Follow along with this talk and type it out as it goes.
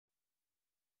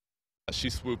She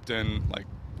swooped in like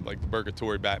the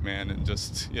Burgatory Batman and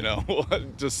just,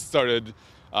 just started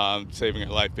saving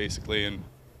her life basically. And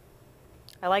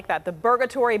I like that. The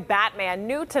Burgatory Batman.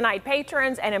 New tonight,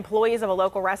 patrons and employees of a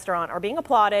local restaurant are being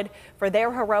applauded for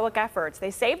their heroic efforts. They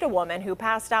saved a woman who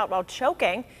passed out while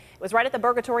choking. It was right at the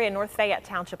Burgatory in North Fayette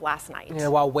Township last night.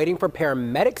 And while waiting for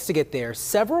paramedics to get there,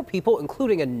 several people,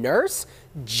 including a nurse,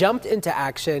 jumped into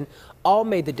action. All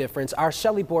made the difference. Our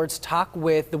Shelley Bortz talked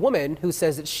with the woman who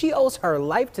says that she owes her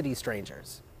life to these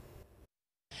strangers.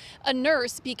 A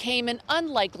nurse became an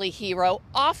unlikely hero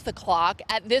off the clock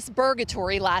at this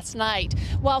Burgatory last night.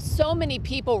 While so many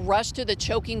people rushed to the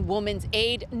choking woman's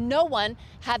aid, no one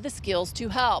had the skills to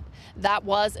help. That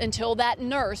was until that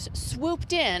nurse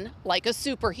swooped in like a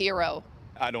superhero.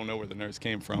 I don't know where the nurse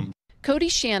came from. Cody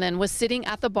Shannon was sitting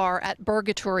at the bar at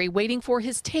Burgatory waiting for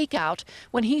his takeout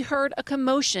when he heard a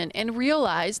commotion and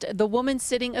realized the woman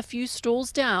sitting a few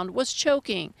stools down was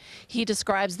choking. He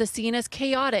describes the scene as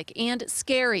chaotic and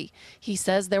scary. He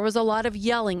says there was a lot of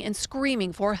yelling and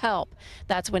screaming for help.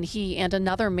 That's when he and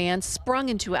another man sprung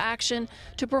into action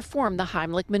to perform the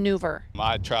Heimlich maneuver.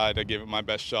 I tried to give it my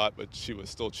best shot, but she was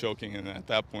still choking, and at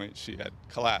that point she had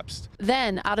collapsed.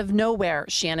 Then, out of nowhere,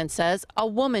 Shannon says, a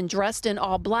woman dressed in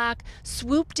all black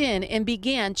swooped in and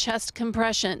began chest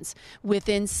compressions.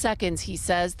 Within seconds, he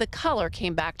says, the color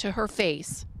came back to her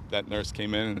face. That nurse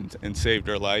came in and saved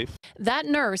her life. That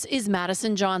nurse is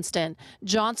Madison Johnston.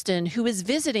 Johnston, who is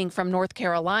visiting from North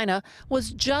Carolina,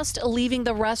 was just leaving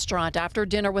the restaurant after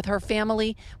dinner with her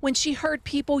family when she heard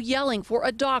people yelling for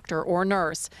a doctor or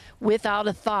nurse. Without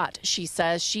a thought, she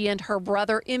says she and her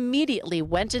brother immediately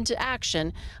went into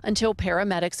action until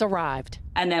paramedics arrived.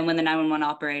 And then when the 911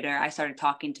 operator, I started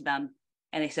talking to them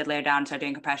and they said, lay her down and start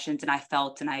doing compressions. And I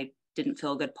felt and I didn't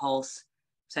feel a good pulse.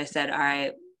 So I said, all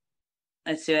right,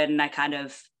 let's do it. And I kind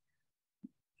of,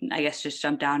 I guess, just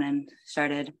jumped down and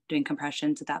started doing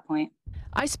compressions at that point.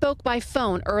 I spoke by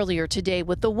phone earlier today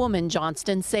with the woman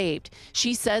Johnston saved.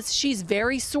 She says she's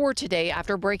very sore today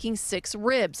after breaking 6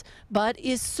 ribs, but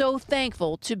is so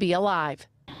thankful to be alive.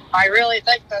 I really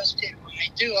thank those people. I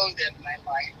do owe them my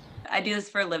life. I do this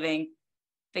for a living,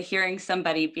 but hearing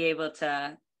somebody be able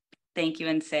to thank you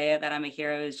and say that I'm a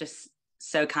hero is just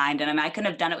so kind. And I mean, I couldn't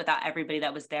have done it without everybody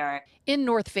that was there. In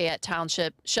North Fayette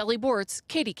Township, Shelley Bortz,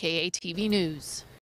 KDKA-TV News.